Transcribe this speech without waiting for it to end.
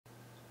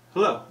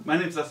Hello, my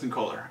name is Dustin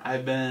Kohler.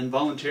 I've been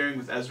volunteering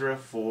with ESRA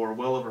for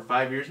well over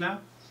 5 years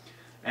now,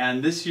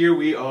 and this year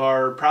we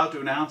are proud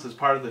to announce as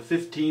part of the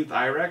 15th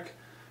IREC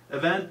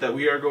event that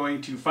we are going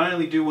to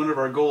finally do one of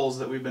our goals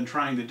that we've been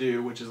trying to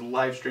do, which is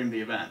live stream the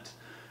event.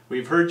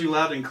 We've heard you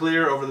loud and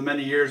clear over the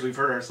many years, we've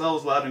heard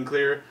ourselves loud and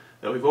clear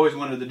that we've always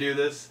wanted to do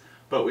this,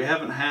 but we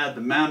haven't had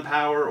the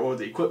manpower or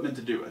the equipment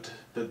to do it.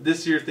 But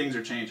this year things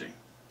are changing.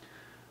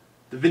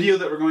 The video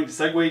that we're going to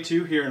segue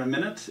to here in a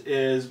minute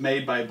is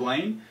made by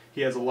Blaine.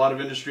 He has a lot of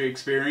industry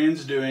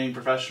experience doing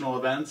professional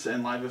events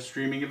and live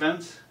streaming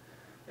events,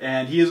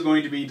 and he is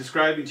going to be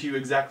describing to you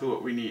exactly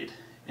what we need.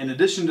 In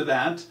addition to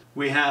that,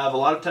 we have a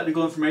lot of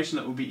technical information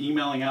that we'll be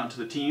emailing out to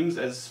the teams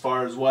as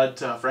far as what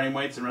frame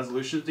weights and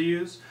resolutions to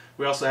use.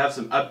 We also have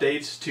some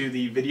updates to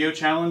the Video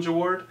Challenge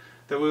Award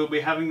that we will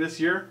be having this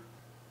year.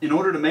 In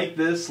order to make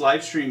this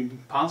live stream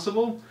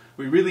possible,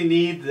 we really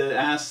need to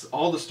ask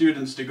all the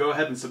students to go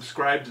ahead and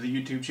subscribe to the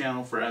YouTube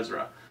channel for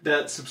ESRA.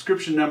 That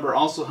subscription number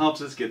also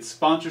helps us get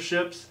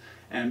sponsorships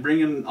and bring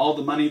in all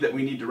the money that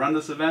we need to run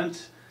this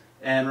event.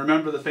 And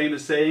remember the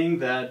famous saying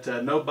that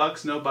no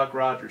bucks, no Buck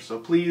Rogers. So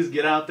please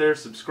get out there,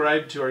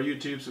 subscribe to our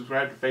YouTube,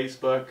 subscribe to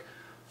Facebook,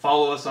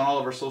 follow us on all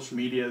of our social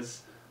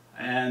medias.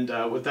 And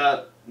with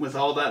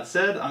all that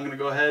said, I'm going to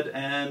go ahead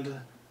and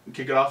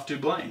kick it off to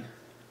Blaine.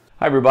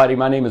 Hi everybody,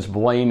 my name is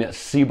Blaine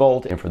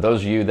Seabolt, and for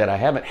those of you that I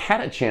haven't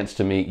had a chance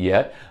to meet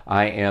yet,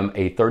 I am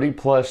a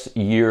 30-plus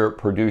year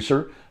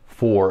producer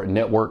for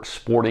network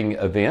sporting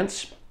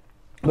events.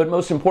 But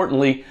most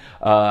importantly,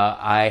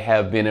 I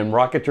have been in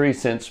rocketry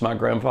since my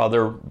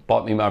grandfather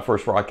bought me my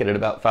first rocket at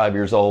about 5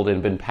 years old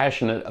and been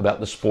passionate about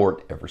the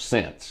sport ever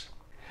since.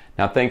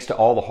 Now, thanks to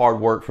all the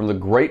hard work from the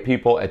great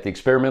people at the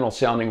Experimental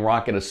Sounding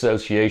Rocket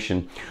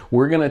Association,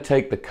 we're going to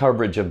take the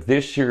coverage of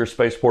this year's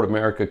Spaceport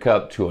America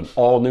Cup to an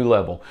all-new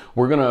level.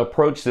 We're going to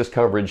approach this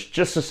coverage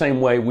just the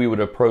same way we would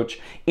approach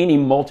any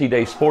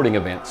multi-day sporting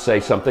event, say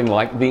something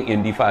like the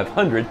Indy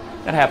 500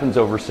 that happens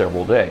over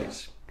several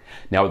days.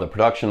 Now, with a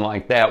production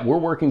like that, we're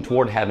working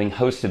toward having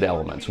hosted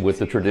elements with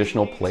the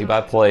traditional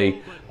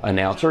play-by-play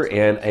announcer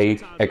and an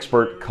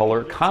expert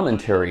color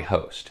commentary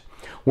host.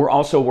 We're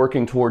also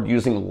working toward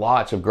using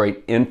lots of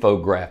great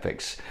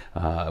infographics,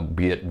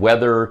 be it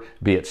weather,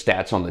 be it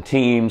stats on the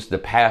teams, the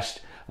past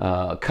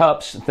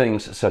cups,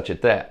 things such as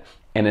that.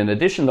 And in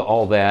addition to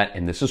all that,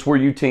 and this is where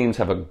you teams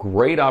have a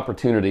great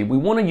opportunity, we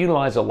want to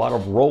utilize a lot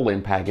of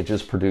roll-in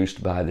packages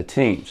produced by the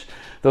teams.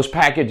 Those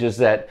packages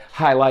that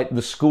highlight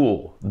the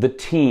school, the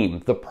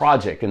team, the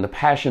project, and the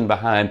passion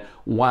behind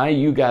why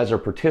you guys are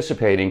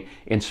participating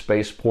in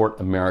Spaceport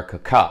America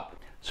Cup.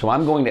 So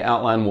I'm going to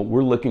outline what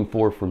we're looking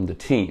for from the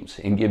teams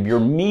and give your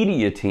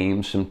media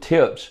team some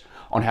tips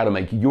on how to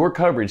make your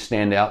coverage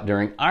stand out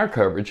during our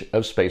coverage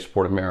of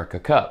Spaceport America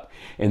Cup.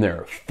 And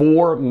there are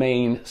 4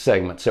 main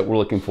segments that we're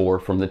looking for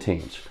from the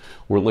teams.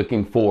 We're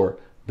looking for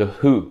the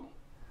who,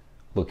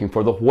 looking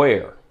for the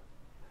where,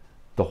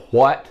 the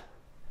what,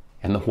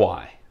 and the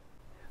why.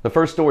 The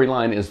first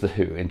storyline is the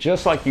who, and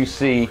just like you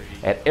see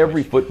at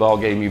every football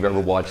game you've ever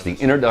watched, the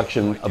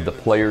introduction of the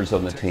players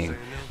on the team.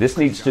 This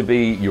needs to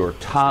be your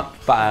top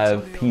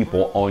 5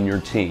 people on your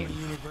team.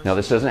 Now,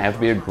 this doesn't have to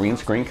be a green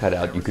screen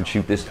cutout. You could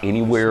shoot this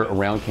anywhere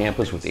around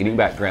campus with any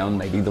background.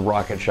 Maybe the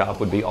rocket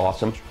shop would be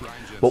awesome.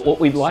 But what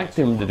we'd like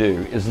them to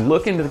do is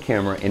look into the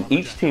camera and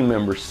each team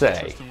member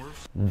say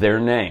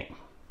their name,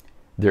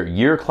 their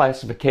year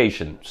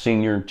classification,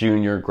 senior,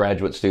 junior,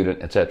 graduate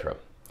student, etc.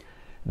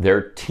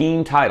 Their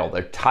team title,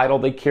 their title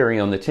they carry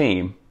on the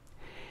team,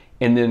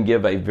 and then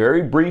give a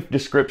very brief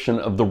description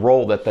of the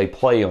role that they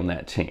play on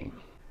that team.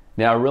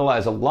 Now, I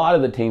realize a lot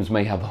of the teams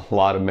may have a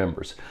lot of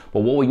members,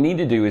 but what we need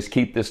to do is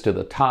keep this to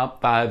the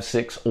top 5,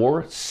 6,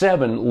 or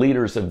 7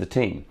 leaders of the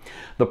team.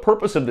 The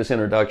purpose of this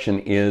introduction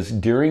is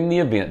during the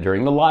event,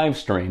 during the live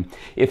stream,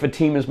 if a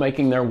team is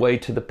making their way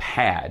to the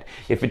pad,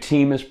 if a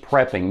team is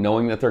prepping,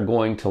 knowing that they're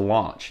going to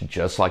launch,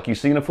 just like you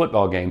see in a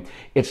football game,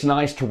 it's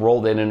nice to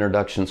roll that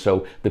introduction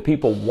so the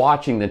people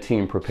watching the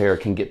team prepare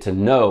can get to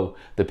know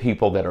the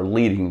people that are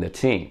leading the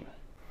team.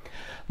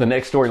 The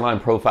next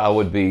storyline profile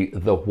would be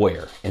the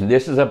where, and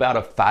this is about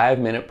a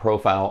 5-minute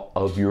profile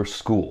of your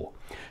school.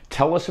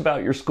 Tell us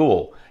about your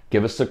school.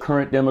 Give us the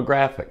current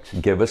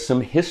demographics. Give us some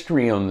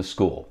history on the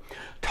school.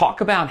 Talk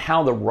about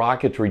how the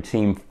rocketry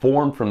team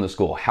formed from the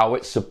school, how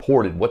it's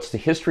supported, what's the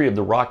history of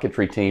the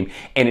rocketry team,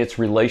 and its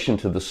relation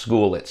to the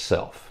school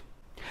itself.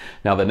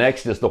 Now, the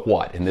next is the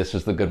what, and this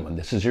is the good one.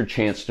 This is your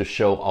chance to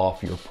show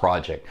off your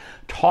project.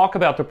 Talk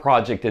about the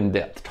project in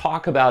depth.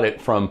 Talk about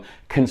it from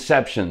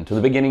conception to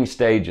the beginning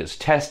stages,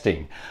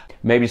 testing,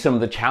 maybe some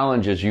of the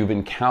challenges you've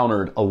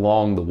encountered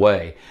along the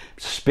way.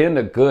 Spend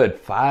a good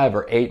 5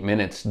 or 8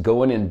 minutes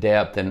going in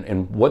depth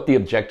and what the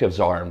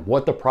objectives are and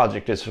what the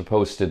project is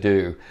supposed to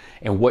do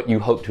and what you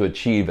hope to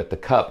achieve at the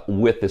Cup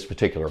with this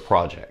particular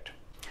project.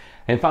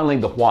 And finally,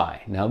 the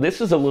why. Now,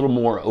 this is a little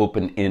more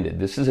open-ended.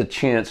 This is a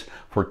chance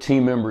for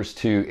team members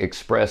to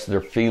express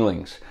their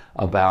feelings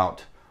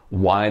about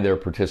why they're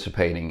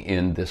participating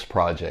in this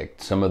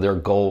project, some of their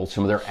goals,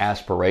 some of their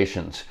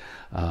aspirations,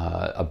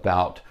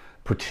 about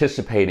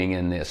participating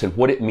in this and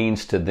what it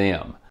means to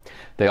them.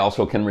 They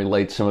also can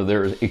relate some of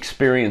their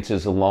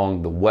experiences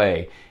along the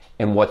way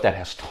and what that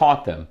has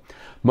taught them.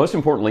 Most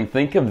importantly,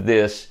 think of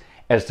this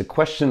as the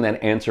question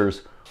that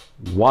answers,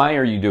 why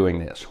are you doing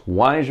this?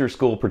 Why is your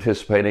school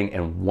participating,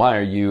 and why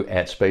are you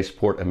at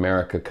Spaceport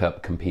America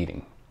Cup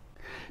competing?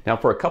 Now,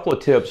 for a couple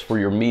of tips for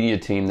your media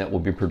team that will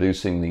be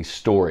producing these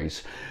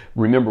stories.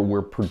 Remember,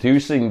 we're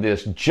producing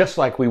this just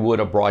like we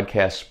would a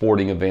broadcast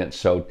sporting event.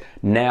 So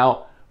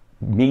now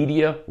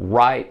media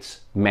rights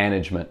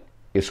management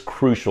is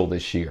crucial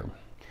this year.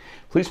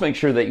 Please make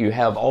sure that you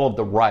have all of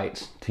the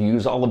rights to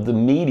use all of the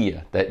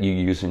media that you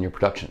use in your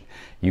production.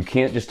 You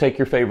can't just take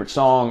your favorite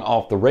song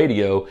off the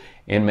radio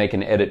and make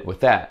an edit with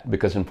that,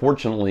 because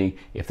unfortunately,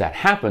 if that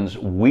happens,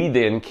 we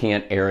then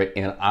can't air it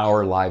in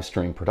our live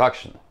stream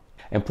production.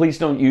 And please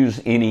don't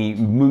use any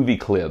movie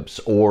clips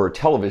or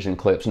television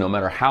clips, no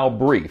matter how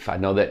brief. I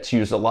know that's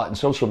used a lot in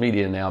social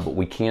media now, but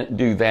we can't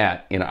do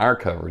that in our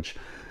coverage.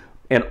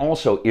 And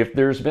also, if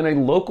there's been a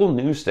local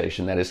news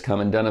station that has come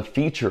and done a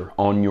feature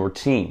on your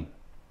team,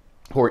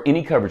 or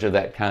any coverage of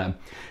that kind,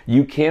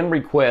 you can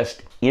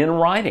request in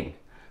writing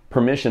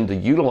permission to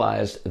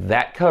utilize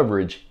that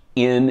coverage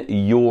in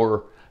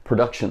your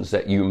productions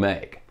that you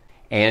make.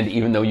 And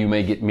even though you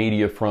may get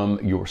media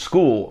from your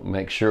school,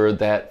 make sure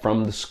that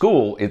from the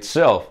school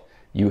itself,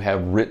 you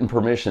have written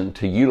permission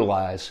to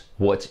utilize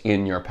what's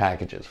in your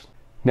packages.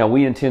 Now,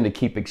 we intend to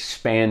keep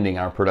expanding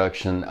our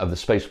production of the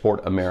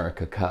Spaceport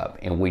America Cup,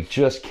 and we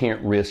just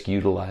can't risk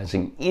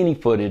utilizing any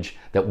footage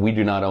that we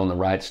do not own the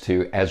rights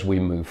to as we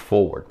move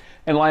forward.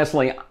 And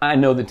lastly, I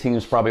know the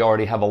teams probably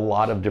already have a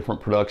lot of different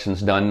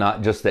productions done,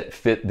 not just that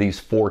fit these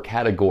 4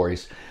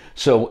 categories.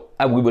 So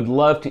we would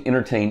love to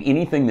entertain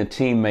anything the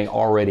team may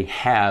already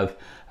have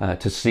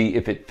to see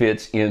if it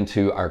fits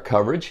into our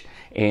coverage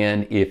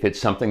and if it's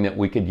something that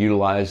we could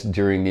utilize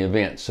during the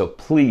event. So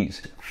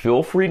please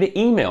feel free to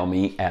email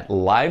me at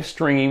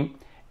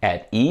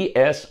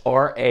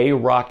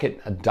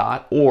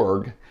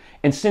livestream@esrarocket.org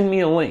and send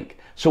me a link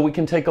so we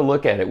can take a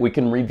look at it. We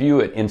can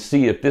review it and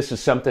see if this is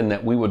something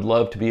that we would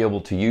love to be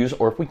able to use,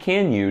 or if we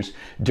can use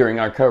during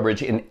our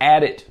coverage, and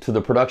add it to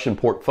the production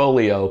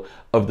portfolio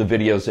of the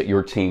videos that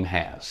your team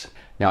has.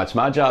 Now, it's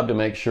my job to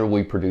make sure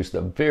we produce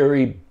the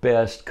very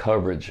best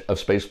coverage of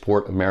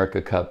Spaceport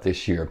America Cup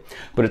this year.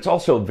 But it's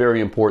also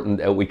very important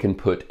that we can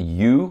put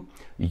you,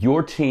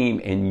 your team,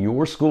 and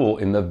your school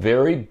in the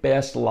very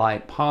best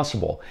light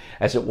possible,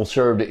 as it will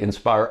serve to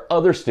inspire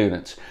other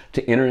students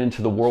to enter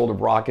into the world of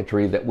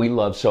rocketry that we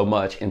love so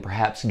much, and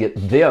perhaps get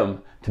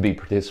them to be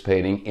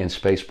participating in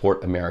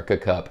Spaceport America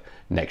Cup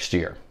next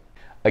year.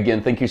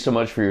 Again, thank you so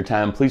much for your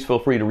time. Please feel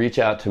free to reach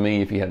out to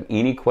me if you have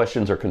any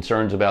questions or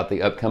concerns about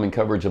the upcoming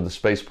coverage of the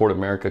Spaceport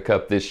America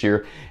Cup this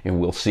year, and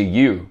we'll see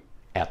you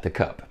at the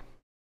Cup.